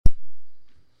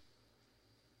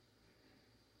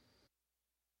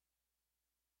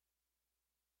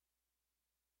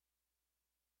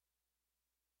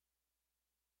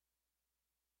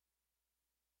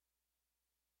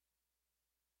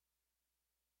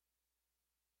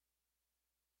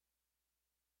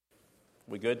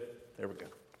We good? There we go.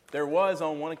 There was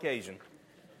on one occasion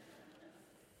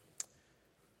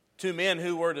two men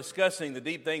who were discussing the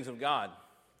deep things of God.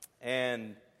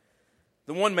 And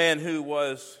the one man who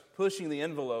was pushing the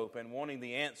envelope and wanting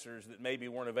the answers that maybe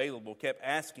weren't available kept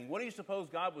asking, what do you suppose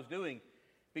God was doing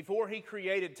before He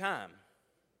created time?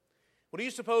 What do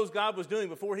you suppose God was doing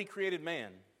before He created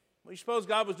man? What do you suppose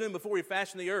God was doing before He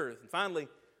fashioned the earth? And finally,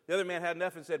 the other man had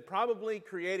enough and said, probably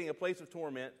creating a place of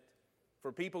torment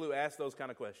for people who ask those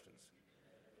kind of questions.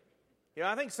 You know,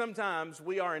 I think sometimes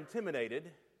we are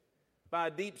intimidated by a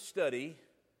deep study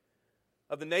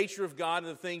of the nature of God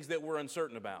and the things that we're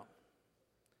uncertain about.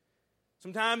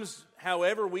 Sometimes,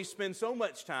 however, we spend so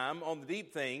much time on the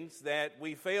deep things that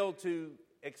we fail to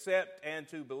accept and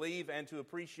to believe and to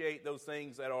appreciate those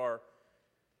things that are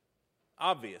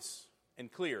obvious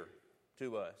and clear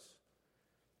to us.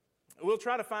 We'll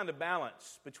try to find a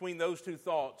balance between those two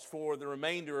thoughts for the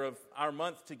remainder of our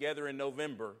month together in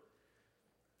November.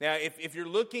 Now, if you're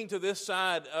looking to this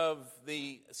side of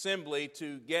the assembly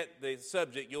to get the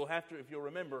subject, you'll have to, if you'll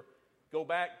remember, go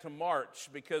back to March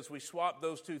because we swapped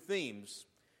those two themes.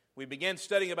 We began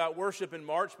studying about worship in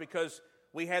March because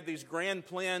we had these grand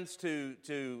plans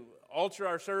to alter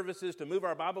our services, to move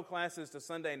our Bible classes to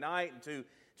Sunday night, and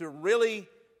to really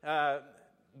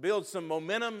build some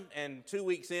momentum, and 2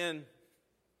 weeks in,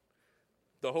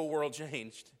 the whole world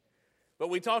changed. But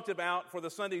we talked about, for the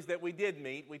Sundays that we did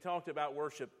meet, we talked about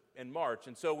worship in March.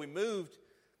 And so we moved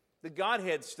the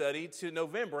Godhead study to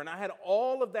November, and I had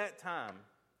all of that time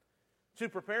to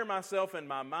prepare myself in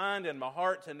my mind and my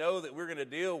heart to know that we're going to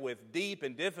deal with deep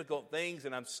and difficult things,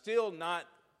 and I'm still not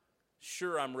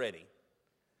sure I'm ready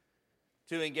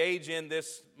to engage in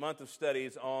this month of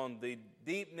studies on the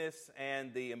deepness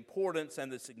and the importance and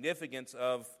the significance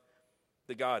of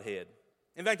the Godhead.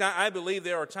 In fact, I believe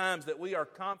there are times that we are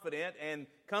confident and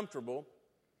comfortable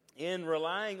in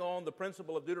relying on the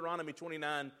principle of Deuteronomy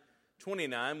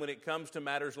 29:29 when it comes to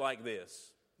matters like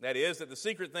this. That is, that the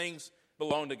secret things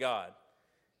belong to God.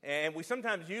 And we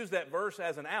sometimes use that verse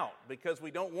as an out because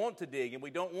we don't want to dig and we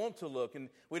don't want to look and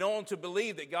we don't want to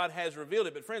believe that God has revealed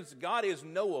it. But friends, God is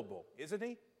knowable, isn't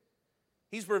He?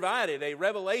 He's provided a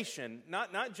revelation,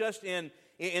 not just in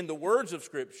the words of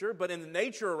Scripture, but in the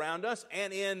nature around us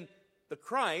and in the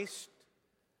Christ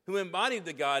who embodied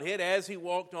the Godhead as He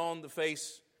walked on the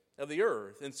face of the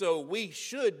earth. And so we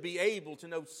should be able to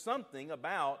know something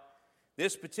about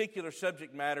this particular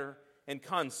subject matter and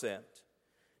concept.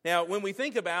 Now, when we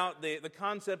think about the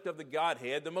concept of the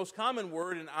Godhead, the most common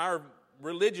word in our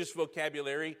religious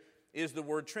vocabulary is the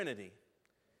word Trinity.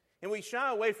 And we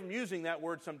shy away from using that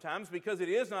word sometimes because it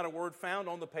is not a word found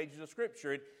on the pages of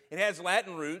Scripture. It has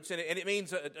Latin roots, and it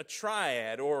means a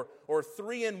triad or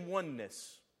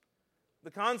three-in-oneness.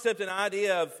 The concept and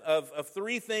idea of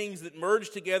three things that merge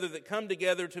together, that come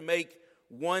together to make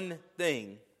one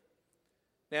thing.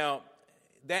 Now,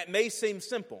 that may seem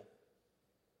simple,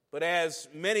 but as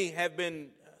many have been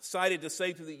cited to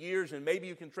say through the years, and maybe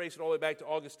you can trace it all the way back to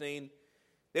Augustine,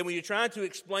 that when you try to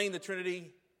explain the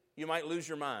Trinity, you might lose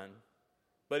your mind.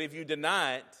 But if you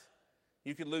deny it,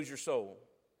 you could lose your soul.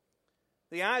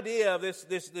 The idea of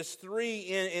this three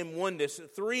in oneness,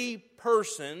 three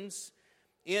persons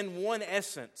in one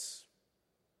essence,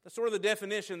 that's sort of the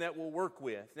definition that we'll work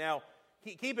with. Now,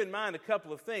 keep in mind a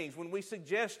couple of things. When we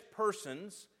suggest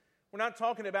persons, we're not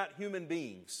talking about human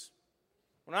beings.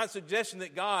 We're not suggesting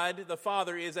that God, the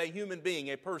Father, is a human being,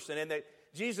 a person, and that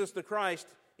Jesus the Christ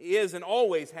is and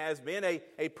always has been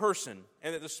a person,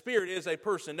 and that the Spirit is a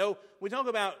person. No, we talk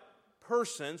about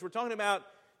persons, we're talking about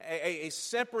a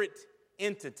separate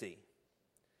entity.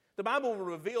 The Bible will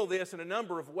reveal this in a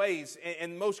number of ways,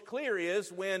 and most clear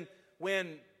is when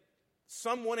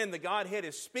someone in the Godhead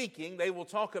is speaking, they will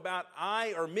talk about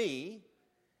I or me,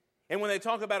 and when they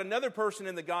talk about another person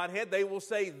in the Godhead, they will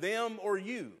say them or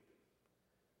you.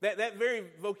 That very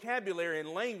vocabulary and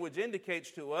language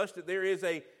indicates to us that there is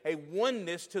a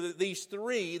oneness to these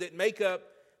three that make up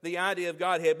the idea of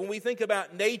Godhead. When we think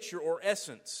about nature or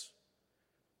essence,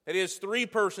 that is, three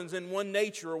persons in one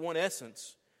nature or one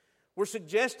essence, we're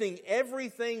suggesting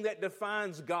everything that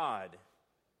defines God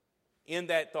in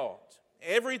that thought.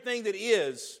 Everything that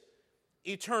is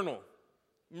eternal,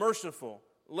 merciful,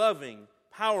 loving,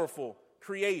 powerful,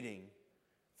 creating.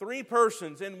 Three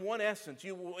persons in one essence.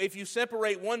 If you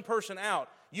separate one person out,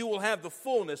 you will have the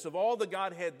fullness of all the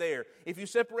Godhead there. If you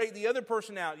separate the other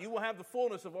person out, you will have the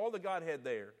fullness of all the Godhead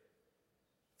there.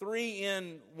 Three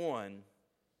in one.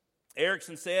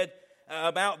 Erickson said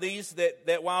about these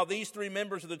that while these three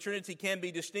members of the Trinity can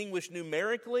be distinguished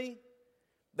numerically,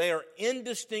 they are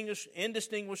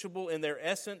indistinguishable in their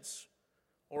essence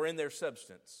or in their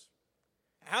substance.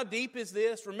 How deep is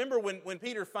this? Remember when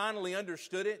Peter finally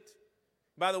understood it?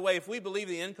 By the way, if we believe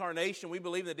in the incarnation, we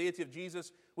believe in the deity of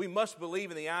Jesus, we must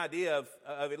believe in the idea of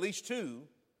at least two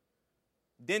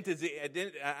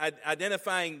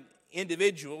identifying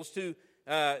individuals, two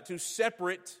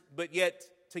separate but yet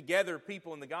together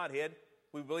people in the Godhead.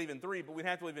 We believe in three, but we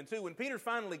have to believe in two. When Peter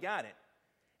finally got it,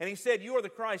 and he said, "You are the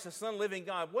Christ, the Son of the living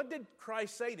God," what did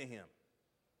Christ say to him?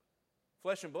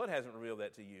 "Flesh and blood hasn't revealed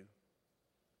that to you,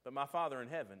 but my Father in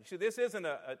heaven." You see, this isn't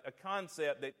a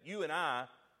concept that you and I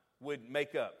would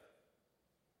make up.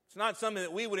 It's not something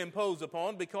that we would impose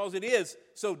upon because it is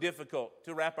so difficult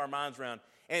to wrap our minds around.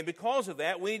 And because of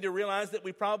that, we need to realize that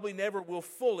we probably never will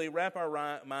fully wrap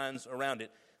our minds around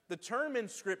it. The term in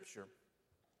Scripture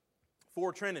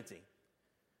for Trinity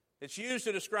that's used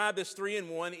to describe this three in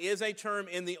one is a term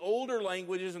in the older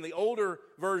languages, in the older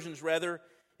versions rather,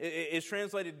 is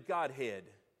translated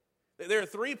Godhead. There are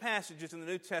three passages in the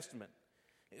New Testament.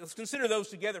 Let's consider those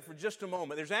together for just a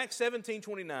moment. There's Acts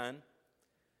 17:29.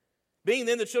 "Being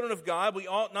then the children of God, we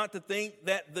ought not to think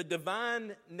that the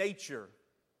divine nature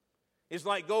is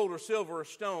like gold or silver or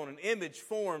stone, an image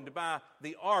formed by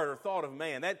the art or thought of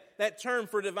man." That term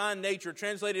for divine nature,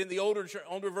 translated in the older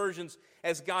versions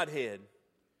as Godhead,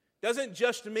 doesn't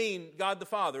just mean God the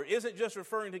Father, isn't just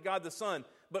referring to God the Son,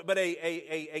 but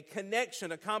a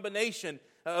connection, a combination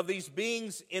of these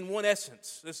beings in one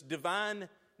essence, this divine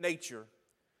nature.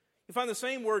 You find the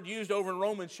same word used over in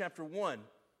Romans chapter 1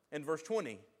 and verse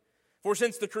 20. "For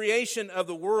since the creation of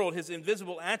the world, His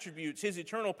invisible attributes, His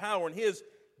eternal power, and His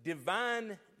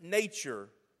divine nature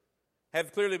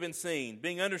have clearly been seen,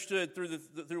 being understood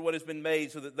through what has been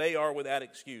made, so that they are without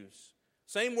excuse."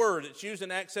 Same word that's used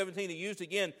in Acts 17, he used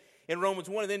again in Romans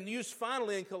 1, and then used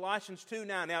finally in Colossians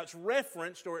 2:9. Now it's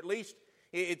referenced, or at least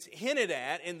it's hinted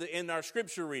at in our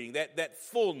scripture reading, that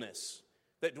fullness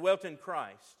that dwelt in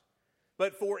Christ.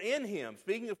 But for in Him,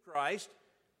 speaking of Christ,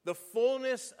 the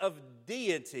fullness of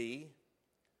deity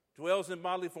dwells in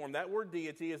bodily form. That word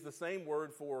deity is the same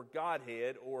word for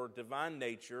Godhead or divine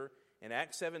nature in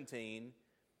Acts 17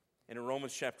 and in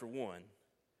Romans chapter 1.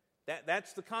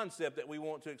 That's the concept that we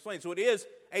want to explain. So it is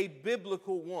a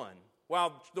biblical one.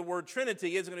 While the word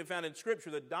Trinity isn't going to be found in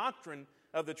Scripture, the doctrine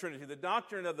of the Trinity, the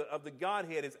doctrine of the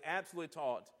Godhead is absolutely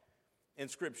taught in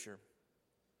Scripture.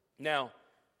 Now,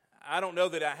 I don't know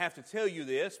that I have to tell you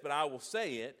this, but I will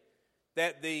say it,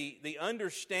 that the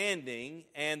understanding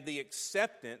and the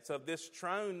acceptance of this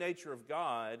triune nature of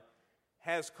God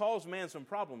has caused man some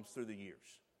problems through the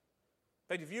years.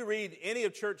 In fact, if you read any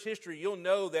of church history, you'll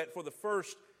know that for the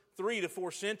first 3 to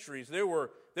 4 centuries, there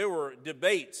were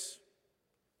debates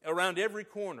around every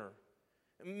corner.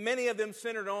 Many of them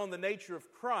centered on the nature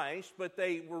of Christ, but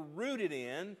they were rooted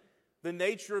in the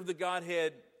nature of the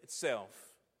Godhead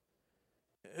itself.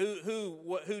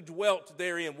 Who dwelt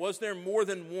therein? Was there more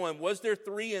than one? Was there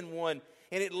three in one?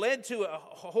 And it led to a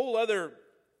whole other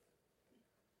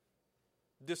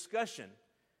discussion.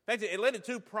 In fact, it led to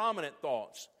two prominent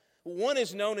thoughts. One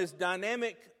is known as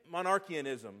dynamic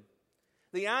monarchianism.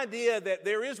 The idea that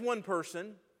there is one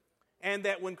person, and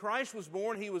that when Christ was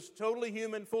born, He was totally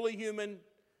human, fully human,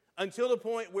 until the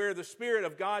point where the Spirit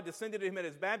of God descended to Him at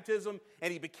His baptism,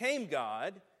 and He became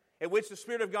God, at which the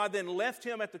Spirit of God then left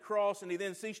Him at the cross, and He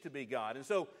then ceased to be God. And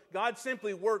so God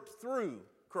simply worked through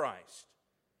Christ.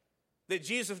 That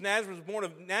Jesus of Nazareth was born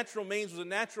of natural means, was a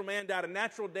natural man, died a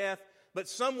natural death, but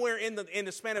somewhere in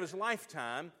the span of His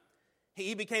lifetime,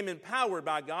 He became empowered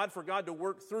by God for God to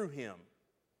work through Him.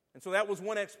 And so that was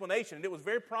one explanation, and it was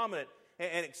very prominent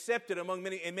and accepted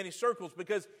in many circles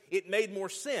because it made more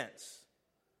sense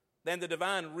than the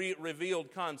divine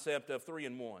revealed concept of 3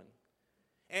 in 1.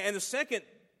 And the second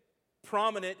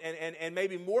prominent and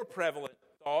maybe more prevalent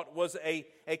thought was a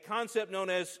concept known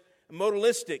as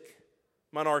modalistic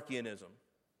monarchianism.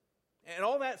 And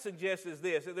all that suggests is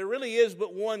this, that there really is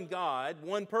but one God,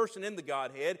 one person in the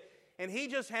Godhead, and He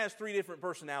just has 3 different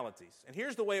personalities. And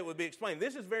here's the way it would be explained.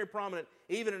 This is very prominent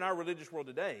even in our religious world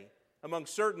today, among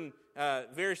certain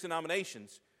various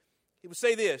denominations. He would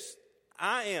say this: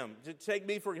 I am, to take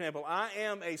me for example, I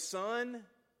am a son,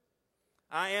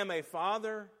 I am a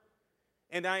father,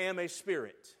 and I am a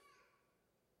spirit.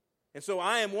 And so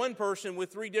I am one person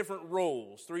with 3 different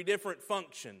roles, 3 different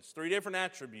functions, 3 different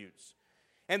attributes.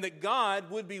 And that God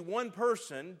would be one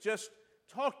person just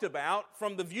talked about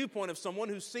from the viewpoint of someone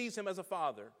who sees Him as a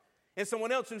father, and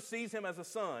someone else who sees Him as a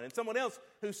son, and someone else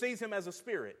who sees Him as a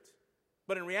spirit.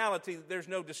 But in reality, there's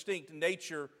no distinct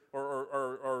nature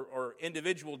or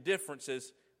individual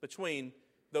differences between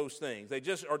those things. They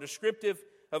just are descriptive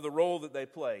of the role that they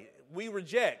play. We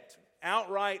reject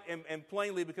outright and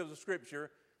plainly because of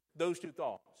Scripture those 2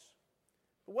 thoughts.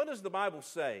 But what does the Bible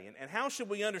say? And how should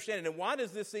we understand it? And why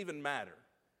does this even matter?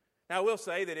 Now, I will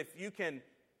say that if you can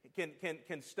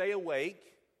stay awake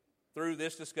through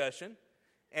this discussion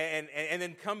and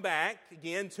then come back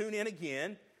again, tune in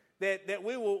again, that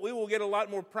we will get a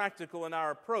lot more practical in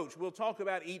our approach. We'll talk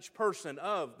about each person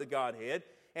of the Godhead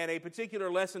and a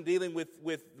particular lesson dealing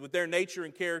with their nature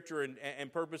and character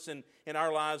and purpose in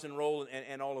our lives and role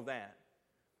and all of that.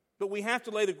 But we have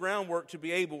to lay the groundwork to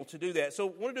be able to do that. So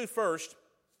what I want to do first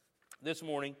this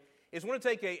morning is I want to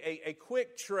take a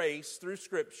quick trace through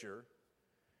Scripture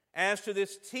as to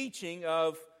this teaching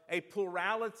of a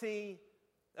plurality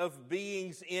of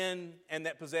beings in and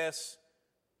that possess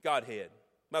Godhead.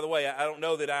 By the way, I don't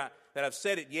know that I've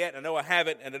said it yet. I know I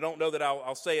haven't, and I don't know that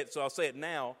I'll say it, so I'll say it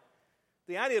now.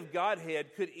 The idea of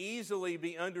Godhead could easily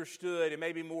be understood, and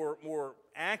maybe more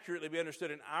accurately be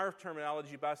understood in our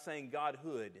terminology by saying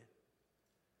Godhood.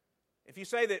 If you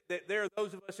say that there are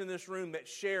those of us in this room that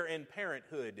share in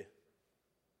parenthood,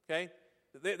 okay?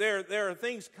 There are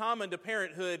things common to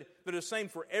parenthood that are the same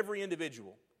for every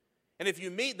individual. And if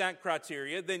you meet that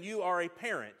criteria, then you are a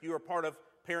parent. You are part of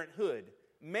parenthood.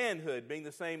 Manhood being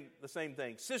the same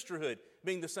thing. Sisterhood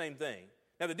being the same thing.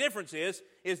 Now the difference is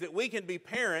that we can be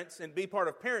parents and be part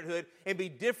of parenthood and be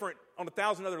different on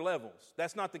 1,000 other levels.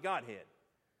 That's not the Godhead.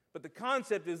 But the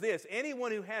concept is this: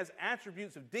 anyone who has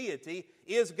attributes of deity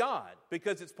is God,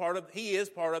 because he is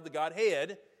part of the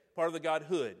Godhead, part of the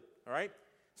Godhood. All right?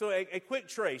 So a quick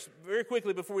trace, very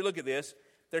quickly before we look at this,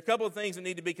 there are a couple of things that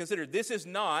need to be considered. This is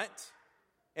not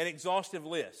an exhaustive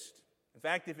list. In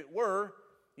fact, if it were,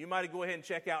 you might go ahead and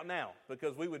check out now,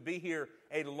 because we would be here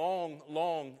a long,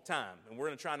 long time, and we're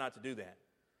going to try not to do that.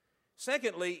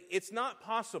 Secondly, it's not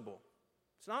possible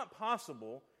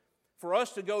for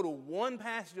us to go to one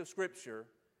passage of Scripture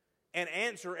and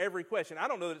answer every question. I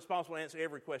don't know that it's possible to answer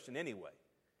every question anyway,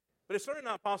 but it's certainly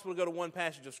not possible to go to one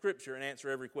passage of Scripture and answer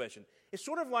every question. It's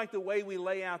sort of like the way we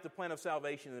lay out the plan of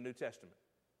salvation in the New Testament.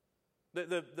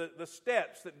 The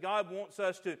steps that God wants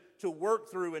us to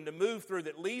work through and to move through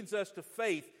that leads us to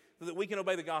faith so that we can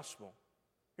obey the gospel.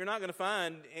 You're not going to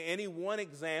find any one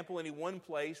example, any one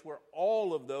place where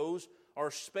all of those are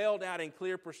spelled out in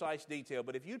clear, precise detail.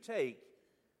 But if you take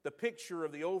the picture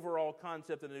of the overall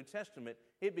concept of the New Testament,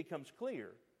 it becomes clear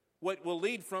what will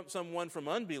lead someone from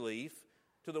unbelief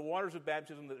to the waters of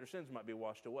baptism that their sins might be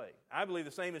washed away. I believe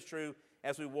the same is true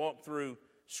as we walk through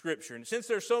Scripture. And since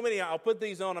there's so many, I'll put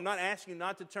these on. I'm not asking you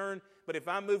not to turn, but if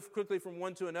I move quickly from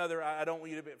one to another, I don't want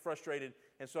you to get frustrated,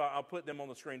 and so I'll put them on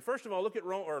the screen. First of all, look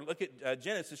at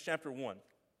Genesis chapter 1.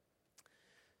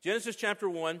 Genesis chapter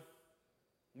 1.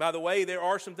 By the way, there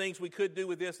are some things we could do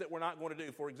with this that we're not going to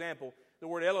do. For example, the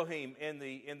word Elohim in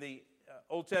the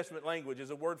Old Testament language is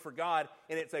a word for God,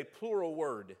 and it's a plural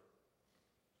word.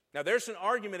 Now, there's an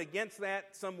argument against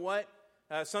that somewhat.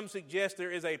 Some suggest there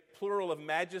is a plural of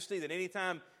majesty, that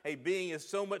anytime a being is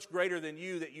so much greater than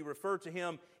you that you refer to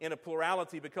him in a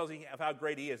plurality because of how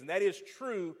great he is. And that is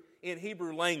true in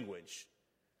Hebrew language.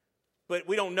 But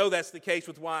we don't know that's the case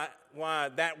with why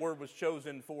that word was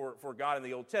chosen for God in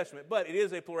the Old Testament. But it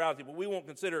is a plurality, but we won't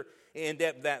consider in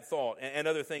depth that thought and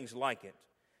other things like it.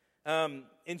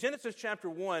 In Genesis chapter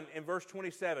 1 and verse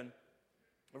 27,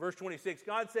 or verse 26,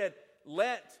 God said,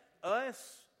 "Let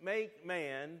us make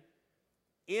man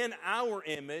in our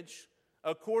image,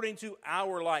 according to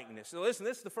our likeness." So listen,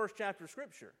 this is the first chapter of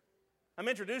Scripture. I'm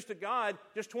introduced to God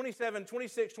just 27,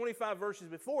 26, 25 verses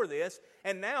before this,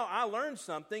 and now I learned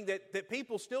something that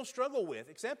people still struggle with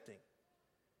accepting.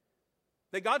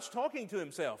 That God's talking to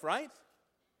himself, right?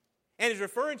 And he's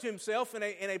referring to himself in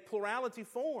a plurality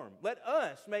form. Let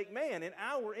us make man in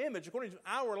our image, according to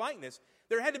our likeness.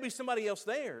 There had to be somebody else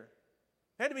there.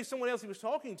 There had to be someone else he was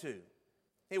talking to.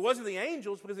 It wasn't the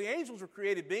angels, because the angels were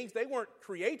created beings. They weren't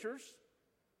creators.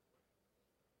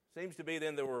 Seems to be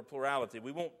then there were a plurality.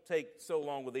 We won't take so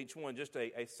long with each one, just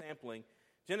a sampling.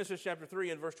 Genesis chapter 3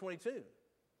 and verse 22.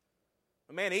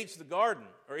 A man eats the garden,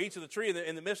 or eats of the tree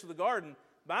in the midst of the garden.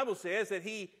 The Bible says that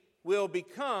he will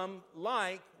become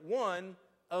like one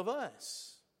of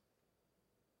us.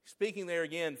 Speaking there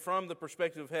again from the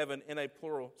perspective of heaven in a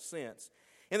plural sense.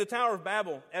 In the Tower of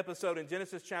Babel episode in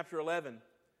Genesis chapter 11,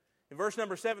 in verse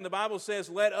number 7, the Bible says,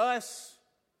 "Let us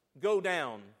go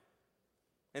down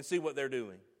and see what they're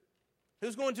doing."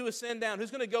 Who's going to ascend down?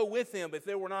 Who's going to go with them if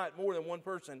there were not more than one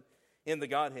person in the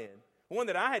Godhead? One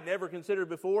that I had never considered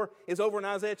before is over in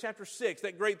Isaiah chapter 6,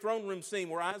 that great throne room scene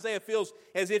where Isaiah feels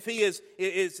as if he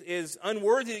is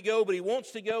unworthy to go, but he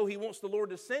wants to go. He wants the Lord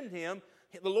to send him.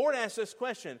 The Lord asks this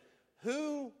question: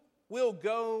 who will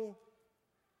go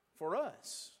for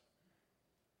us?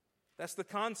 That's the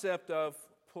concept of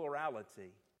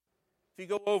plurality. If you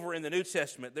go over in the New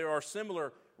Testament, there are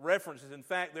similar references. In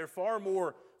fact, they're far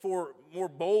more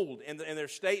bold in their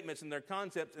statements and their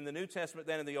concepts in the New Testament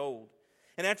than in the Old.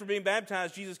 And after being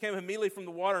baptized, Jesus came immediately from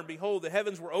the water, and behold, the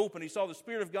heavens were open. He saw the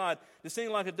Spirit of God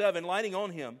descending like a dove and lighting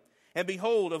on him. And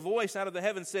behold, a voice out of the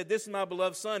heavens said, "This is my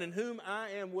beloved Son, in whom I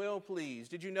am well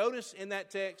pleased." Did you notice in that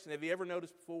text, and have you ever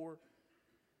noticed before,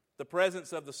 the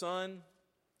presence of the Son,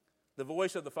 the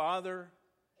voice of the Father,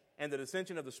 and the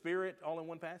descension of the Spirit all in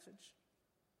one passage?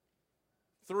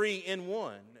 3 in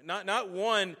 1. Not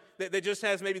one that just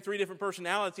has maybe 3 different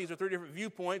personalities or 3 different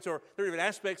viewpoints or 3 different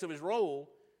aspects of his role,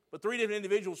 but 3 different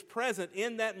individuals present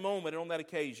in that moment and on that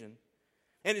occasion.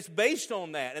 And it's based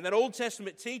on that, and that Old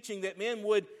Testament teaching that men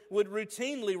would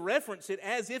routinely reference it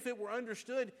as if it were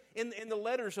understood in the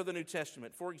letters of the New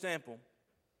Testament. For example,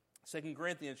 2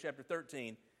 Corinthians chapter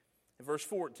 13 and verse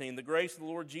 14, "The grace of the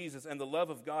Lord Jesus and the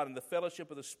love of God and the fellowship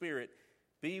of the Spirit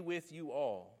be with you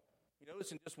all." You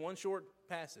notice in just one short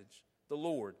passage, the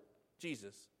Lord,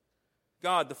 Jesus,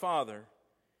 God the Father,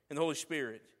 and the Holy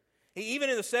Spirit. Even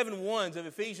in the 7 ones of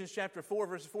Ephesians chapter 4,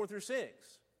 verses 4 through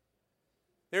 6,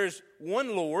 there is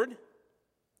one Lord,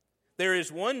 there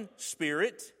is one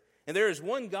Spirit, and there is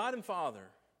one God and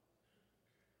Father.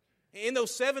 In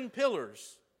those 7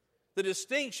 pillars, the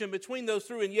distinction between those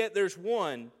 3, and yet there's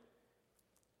one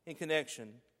in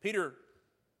connection. Peter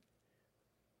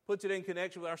puts it in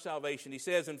connection with our salvation. He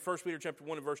says in 1 Peter chapter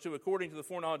 1 and verse 2, "According to the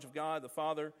foreknowledge of God the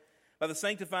Father, by the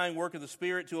sanctifying work of the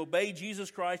Spirit, to obey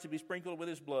Jesus Christ, to be sprinkled with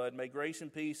his blood, may grace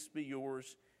and peace be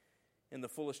yours in the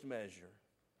fullest measure."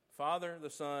 Father, the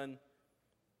Son,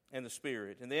 and the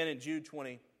Spirit. And then in Jude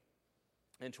 20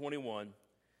 and 21,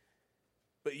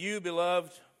 "But you,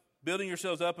 beloved, building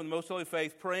yourselves up in the most holy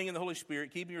faith, praying in the Holy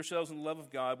Spirit, keeping yourselves in the love of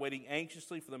God, waiting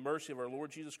anxiously for the mercy of our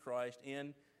Lord Jesus Christ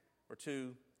in or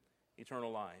to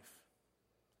eternal life."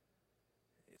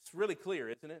 It's really clear,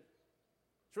 isn't it?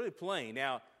 It's really plain.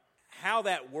 Now, how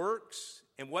that works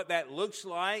and what that looks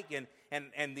like and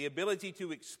the ability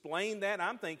to explain that,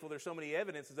 I'm thankful there's so many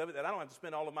evidences of it that I don't have to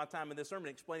spend all of my time in this sermon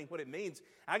explaining what it means.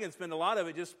 I can spend a lot of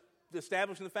it just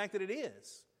establishing the fact that it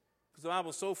is, because the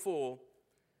Bible's so full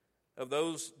of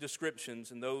those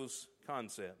descriptions and those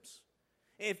concepts.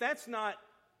 And if that's not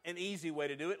an easy way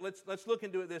to do it, let's look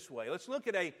into it this way. Let's look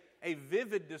at a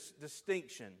vivid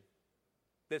distinction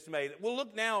that's made. We'll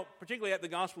look now particularly at the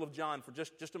Gospel of John for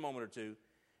just a moment or two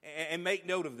and make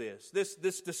note of this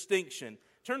distinction.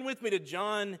 Turn with me to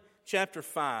John chapter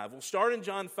 5. We'll start in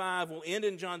John 5. We'll end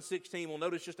in John 16. We'll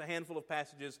notice just a handful of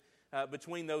passages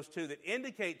between those two that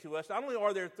indicate to us not only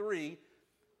are there 3,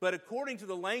 but according to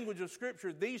the language of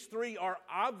Scripture, these 3 are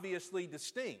obviously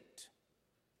distinct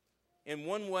in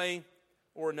one way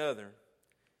or another.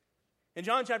 In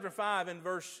John chapter 5 and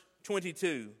verse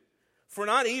 22, "For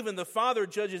not even the Father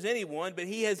judges anyone, but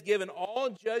he has given all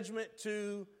judgment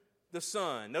to the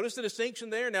Son." Notice the distinction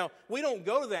there. Now, we don't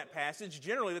go to that passage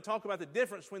generally to talk about the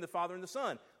difference between the Father and the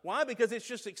Son. Why? Because it's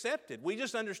just accepted. We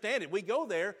just understand it. We go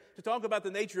there to talk about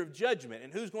the nature of judgment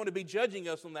and who's going to be judging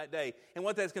us on that day and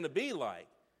what that's going to be like.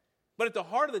 But at the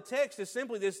heart of the text is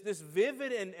simply this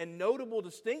vivid and notable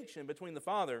distinction between the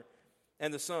Father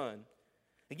and the Son.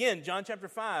 Again, John chapter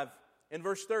 5 and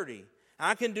verse 30.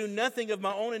 "I can do nothing of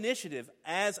my own initiative.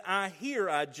 As I hear,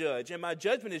 I judge. And my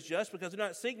judgment is just because I do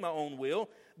not seek my own will,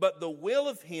 but the will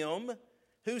of him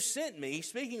who sent me." He's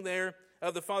speaking there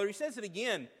of the Father. He says it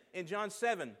again in John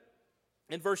 7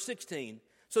 and verse 16.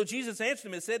 "So Jesus answered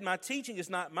him and said, my teaching is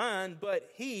not mine,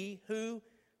 but he who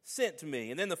sent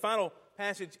me." And then the final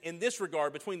passage in this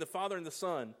regard between the Father and the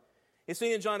Son is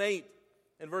seen in John 8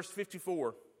 and verse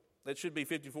 54. That should be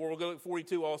 54. We'll go at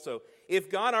 42 also. "If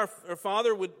God our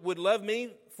Father would love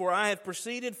me, for I have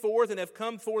proceeded forth and have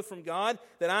come forth from God,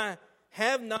 that I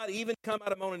have not even come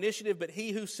out of my own initiative, but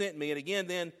he who sent me." And again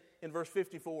then in verse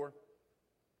 54.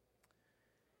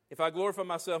 "If I glorify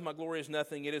myself, my glory is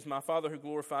nothing. It is my Father who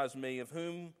glorifies me, of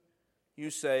whom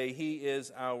you say he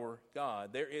is our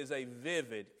God." There is a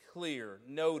vivid, clear,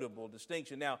 notable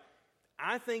distinction. Now,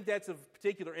 I think that's of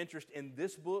particular interest in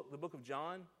this book, the book of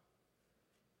John,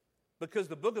 because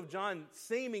the book of John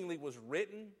seemingly was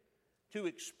written to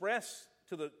express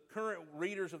to the current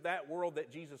readers of that world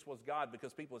that Jesus was God,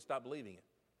 because people had stopped believing it.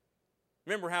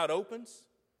 Remember how it opens?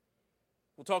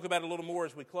 We'll talk about it a little more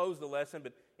as we close the lesson,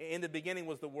 but in the beginning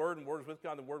was the Word, and the Word was with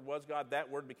God, and the Word was God.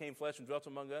 That Word became flesh and dwelt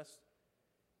among us.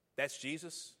 That's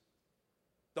Jesus.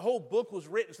 The whole book was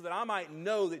written so that I might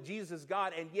know that Jesus is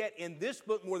God, and yet in this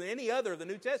book, more than any other of the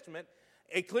New Testament,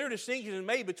 a clear distinction is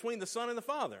made between the Son and the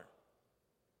Father.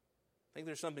 I think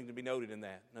there's something to be noted in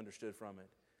that and understood from it.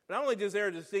 But not only is there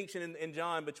a distinction in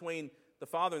John between the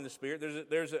Father and the Spirit,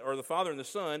 or the Father and the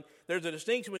Son. There's a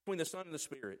distinction between the Son and the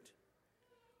Spirit.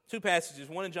 Two passages,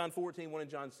 one in John 14, one in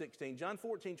John 16. John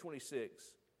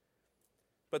 14:26.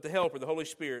 But the Helper, the Holy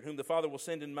Spirit, whom the Father will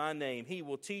send in my name, he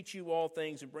will teach you all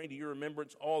things and bring to your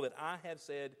remembrance all that I have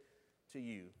said to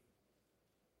you.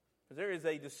 There is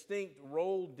a distinct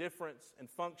role difference and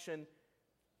function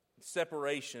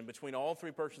separation between all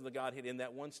three persons of the Godhead in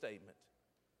that one statement,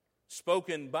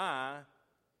 spoken by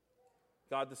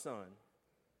God the Son.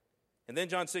 And then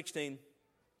John 16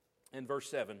 and verse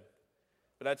 7.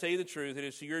 But I tell you the truth, it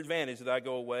is to your advantage that I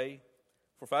go away.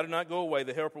 For if I do not go away,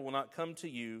 the Helper will not come to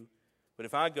you. But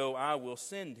if I go, I will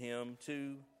send him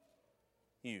to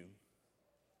you.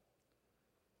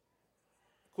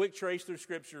 Quick trace through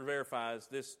Scripture verifies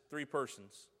this three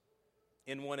persons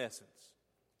in one essence.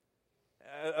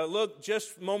 A look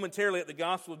just momentarily at the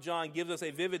Gospel of John gives us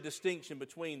a vivid distinction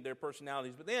between their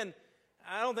personalities. But then,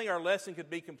 I don't think our lesson could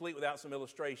be complete without some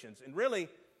illustrations. And really,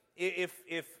 if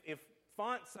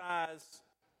font size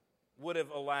would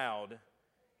have allowed,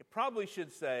 it probably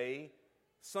should say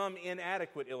some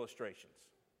inadequate illustrations.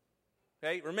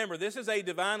 Okay? Remember, this is a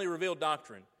divinely revealed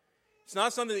doctrine. It's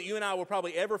not something that you and I will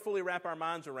probably ever fully wrap our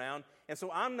minds around. And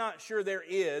so I'm not sure there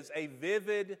is a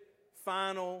vivid,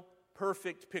 final,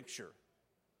 perfect picture.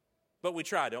 But we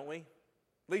try, don't we? At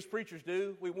least preachers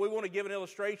do. We want to give an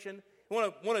illustration. We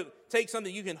want to take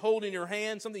something you can hold in your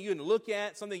hand, something you can look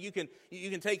at, something you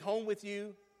can take home with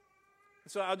you.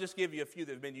 So I'll just give you a few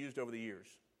that have been used over the years.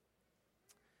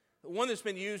 The one that's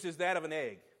been used is that of an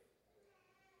egg.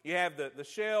 You have the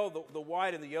shell, the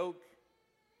white, and the yolk.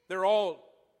 They're all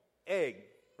egg,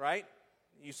 right?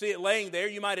 You see it laying there,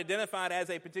 you might identify it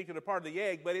as a particular part of the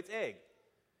egg, but it's egg.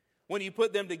 When you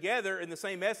put them together in the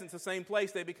same essence, the same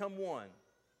place, they become one.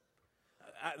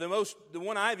 The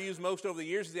one I've used most over the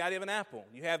years is the idea of an apple.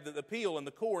 You have the peel and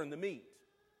the core and the meat.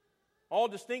 All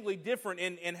distinctly different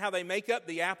in how they make up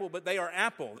the apple, but they are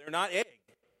apple. They're not egg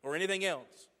or anything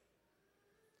else.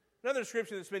 Another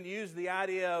description that's been used is the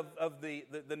idea of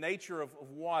the nature of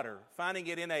water, finding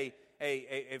it in a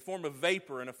form of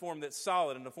vapor, in a form that's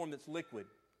solid, in a form that's liquid.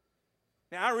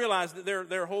 Now, I realize that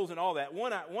there are holes in all that.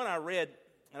 One I read,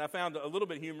 and I found a little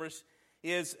bit humorous,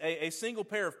 is a single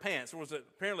pair of pants. There was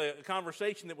apparently a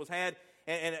conversation that was had,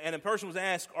 and a person was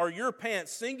asked, are your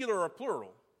pants singular or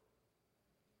plural?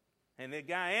 And the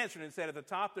guy answered and said, at the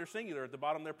top they're singular, at the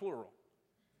bottom they're plural.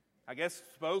 I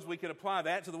suppose we could apply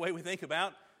that to the way we think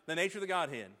about the nature of the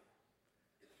Godhead.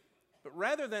 But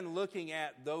rather than looking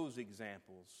at those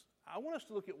examples, I want us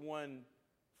to look at one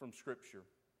from Scripture.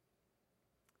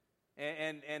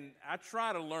 And I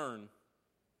try to learn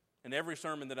in every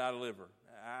sermon that I deliver.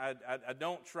 I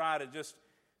don't try to just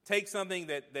take something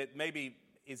that maybe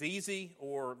is easy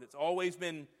or that's always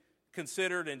been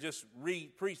considered and just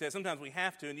re-preach that. Sometimes we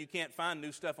have to, and you can't find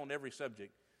new stuff on every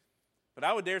subject. But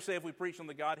I would dare say if we preached on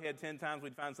the Godhead 10 times,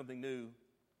 we'd find something new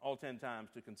all 10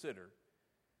 times to consider.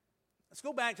 Let's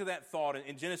go back to that thought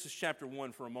in Genesis chapter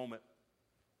 1 for a moment.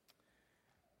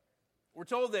 We're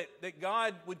told that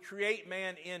God would create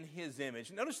man in his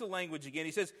image. Notice the language again.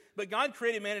 He says, but God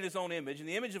created man in his own image. In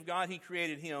the image of God, he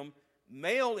created him.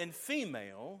 Male and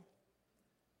female,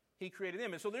 he created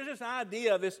them. And so there's this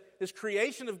idea of this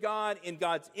creation of God in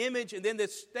God's image, and then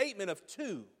this statement of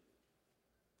two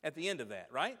at the end of that,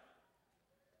 right?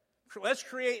 Let's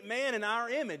create man in our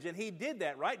image. And he did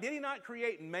that, right? Did he not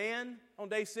create man on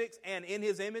day 6 and in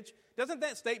his image? Doesn't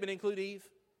that statement include Eve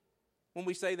when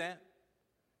we say that?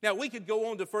 Now, we could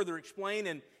go on to further explain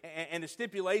and to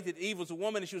stipulate that Eve was a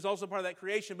woman and she was also part of that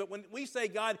creation. But when we say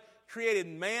God created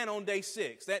man on day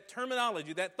 6, that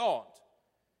terminology, that thought,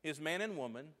 is man and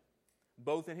woman,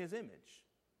 both in his image.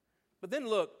 But then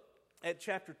look at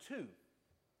chapter 2.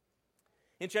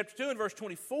 In chapter 2 and verse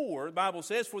 24, the Bible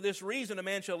says, for this reason a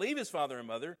man shall leave his father and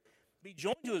mother, be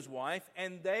joined to his wife,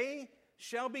 and they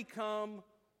shall become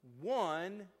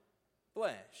one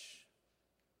flesh.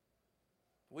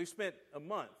 We've spent a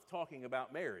month talking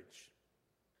about marriage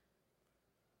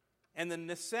and the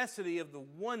necessity of the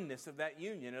oneness of that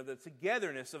union, of the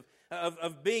togetherness,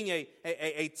 of being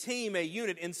a team, a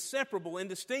unit, inseparable,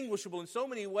 indistinguishable in so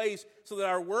many ways so that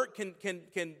our work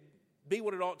can be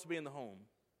what it ought to be in the home.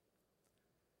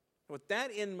 With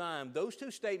that in mind, those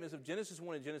two statements of Genesis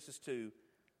 1 and Genesis 2,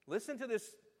 listen to this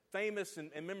famous and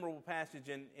memorable passage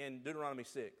in Deuteronomy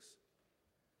 6.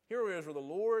 Here it is, where the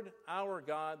Lord, our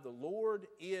God, the Lord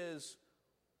is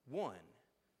one.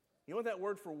 You know what that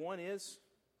word for one is?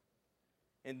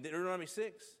 In Deuteronomy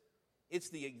 6, it's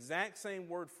the exact same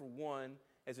word for one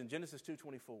as in Genesis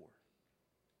 2:24.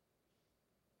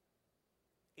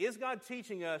 Is God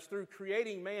teaching us through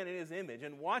creating man in His image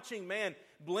and watching man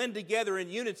blend together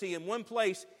in unity in one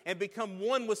place and become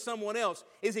one with someone else?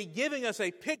 Is He giving us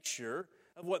a picture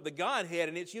of what the Godhead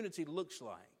and its unity looks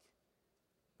like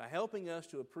by helping us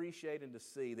to appreciate and to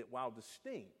see that while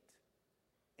distinct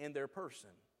in their person,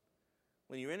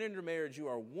 when you enter into marriage, you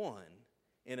are one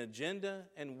in agenda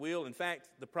and will. In fact,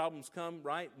 the problems come,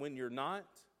 right, when you're not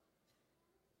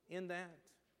in that.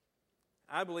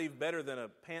 I believe better than a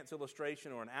pants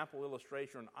illustration or an apple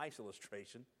illustration or an ice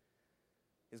illustration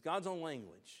is God's own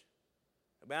language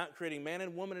about creating man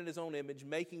and woman in His own image,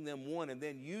 making them one, and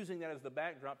then using that as the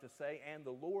backdrop to say, and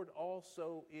the Lord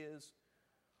also is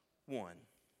one.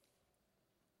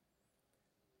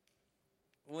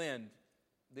 We'll end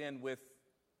then with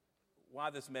why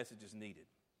this message is needed.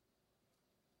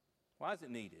 Why is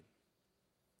it needed?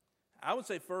 I would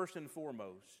say first and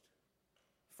foremost,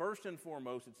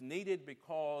 it's needed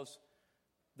because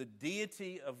the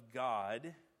deity of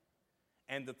God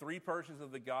and the three persons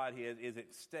of the Godhead is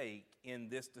at stake in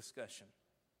this discussion.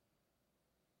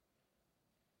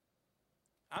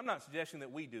 I'm not suggesting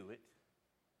that we do it,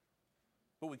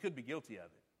 but we could be guilty of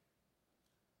it.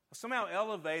 Somehow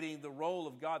elevating the role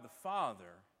of God the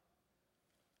Father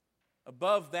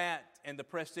above that and the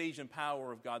prestige and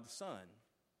power of God the Son.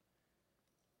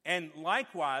 And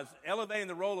likewise, elevating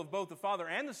the role of both the Father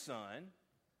and the Son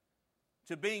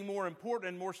to being more important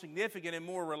and more significant and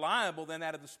more reliable than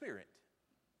that of the Spirit.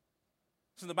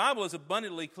 So the Bible is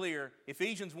abundantly clear,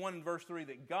 Ephesians 1 and verse 3,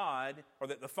 that God, or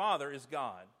that the Father is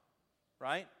God,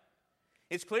 right?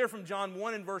 It's clear from John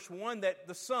 1 and verse 1 that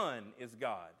the Son is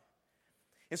God.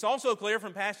 It's also clear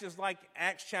from passages like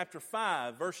Acts chapter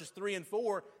 5, verses 3 and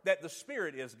 4, that the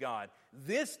Spirit is God.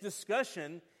 This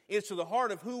discussion is to the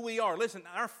heart of who we are. Listen,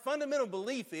 our fundamental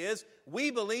belief is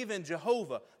we believe in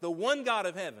Jehovah, the one God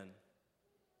of heaven.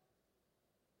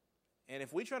 And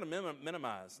if we try to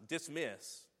minimize,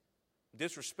 dismiss,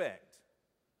 disrespect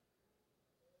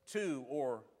two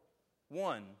or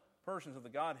one persons of the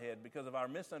Godhead because of our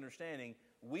misunderstanding,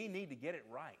 we need to get it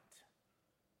right.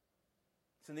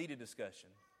 It's a needed discussion.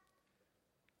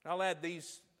 I'll add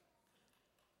these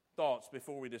thoughts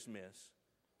before we dismiss.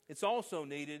 It's also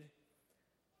needed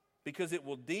because it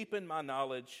will deepen my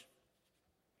knowledge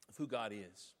of who God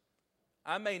is.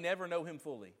 I may never know Him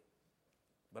fully,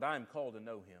 but I am called to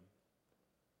know Him.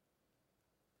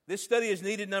 This study is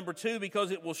needed, number two,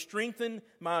 because it will strengthen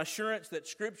my assurance that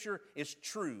Scripture is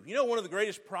true. You know, one of the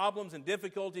greatest problems and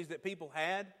difficulties that people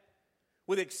had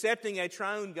with accepting a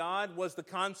triune God was the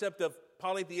concept of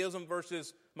polytheism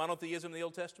versus monotheism in the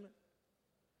Old Testament.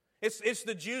 It's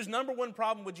the Jews' number one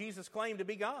problem with Jesus' claim to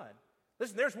be God.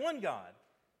 Listen, there's one God.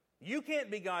 You can't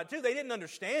be God too. They didn't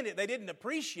understand it. They didn't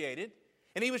appreciate it.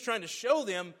 And He was trying to show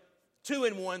them 2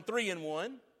 in 1, 3 in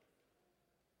 1.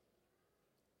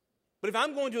 But if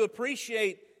I'm going to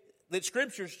appreciate that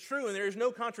Scripture is true and there is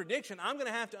no contradiction, I'm going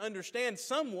to have to understand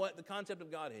somewhat the concept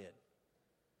of Godhead.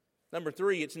 Number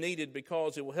 3, it's needed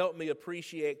because it will help me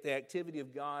appreciate the activity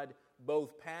of God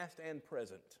both past and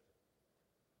present.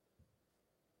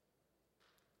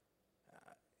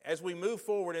 As we move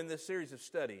forward in this series of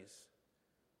studies,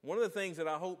 one of the things that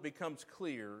I hope becomes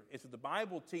clear is that the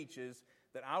Bible teaches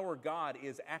that our God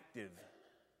is active.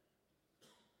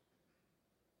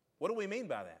 What do we mean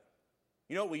by that?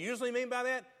 You know what we usually mean by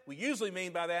that? We usually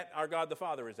mean by that our God the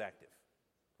Father is active,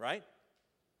 right?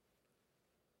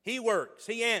 He works,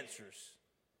 He answers.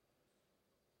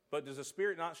 But does the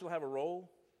Spirit not still have a role?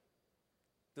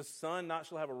 Does the Son not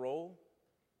still have a role?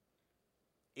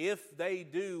 If they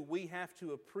do, we have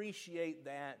to appreciate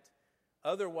that.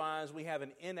 Otherwise, we have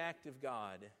an inactive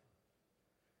God.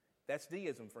 That's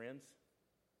deism, friends.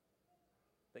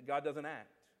 That God doesn't act.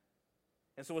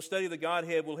 And so a study of the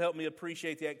Godhead will help me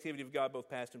appreciate the activity of God both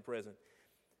past and present.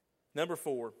 Number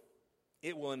 4,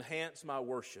 it will enhance my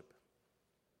worship.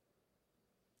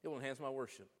 It will enhance my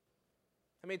worship.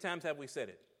 How many times have we said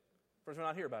it? Friends, we're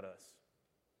not here about us.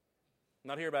 We're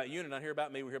not here about you and not here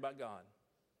about me. We're here about God.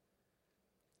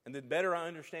 And the better I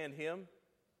understand Him,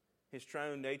 His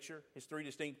triune nature, His three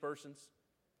distinct persons,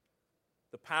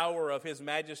 the power of His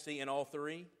majesty in all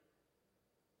three,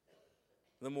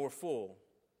 the more full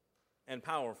and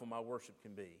powerful my worship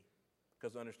can be,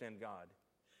 because I understand God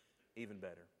even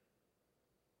better.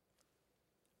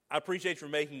 I appreciate you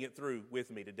making it through with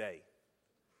me today.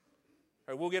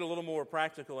 All right, we'll get a little more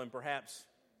practical and perhaps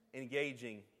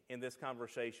engaging in this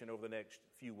conversation over the next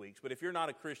few weeks. But if you're not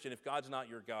a Christian, if God's not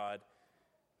your God,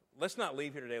 let's not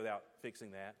leave here today without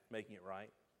fixing that, making it right.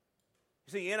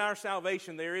 You see, in our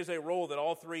salvation, there is a role that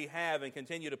all three have and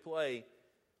continue to play,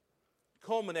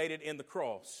 culminated in the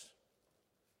cross.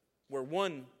 where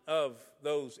one of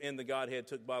those in the Godhead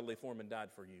took bodily form and died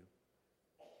for you,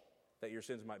 that your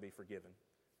sins might be forgiven.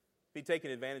 Be taking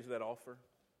advantage of that offer.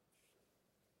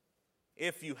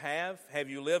 If you have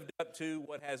you lived up to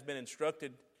what has been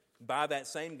instructed by that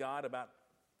same God about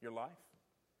your life?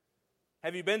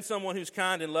 Have you been someone who's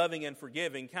kind and loving and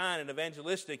forgiving, kind and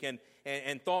evangelistic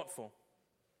and thoughtful,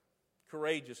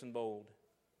 courageous and bold?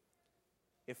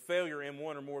 If failure in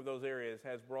one or more of those areas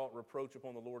has brought reproach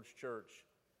upon the Lord's church,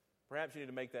 perhaps you need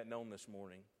to make that known this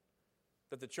morning,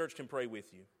 that the church can pray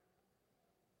with you.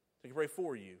 They can pray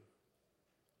for you.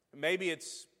 Maybe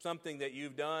it's something that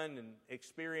you've done and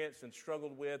experienced and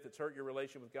struggled with that's hurt your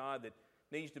relationship with God that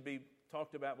needs to be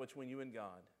talked about between you and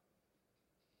God.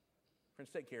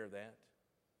 Friends, take care of that.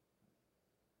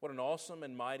 What an awesome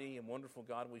and mighty and wonderful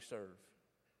God we serve.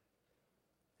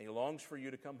 He longs for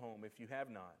you to come home. If you have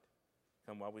not,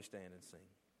 come while we stand and sing.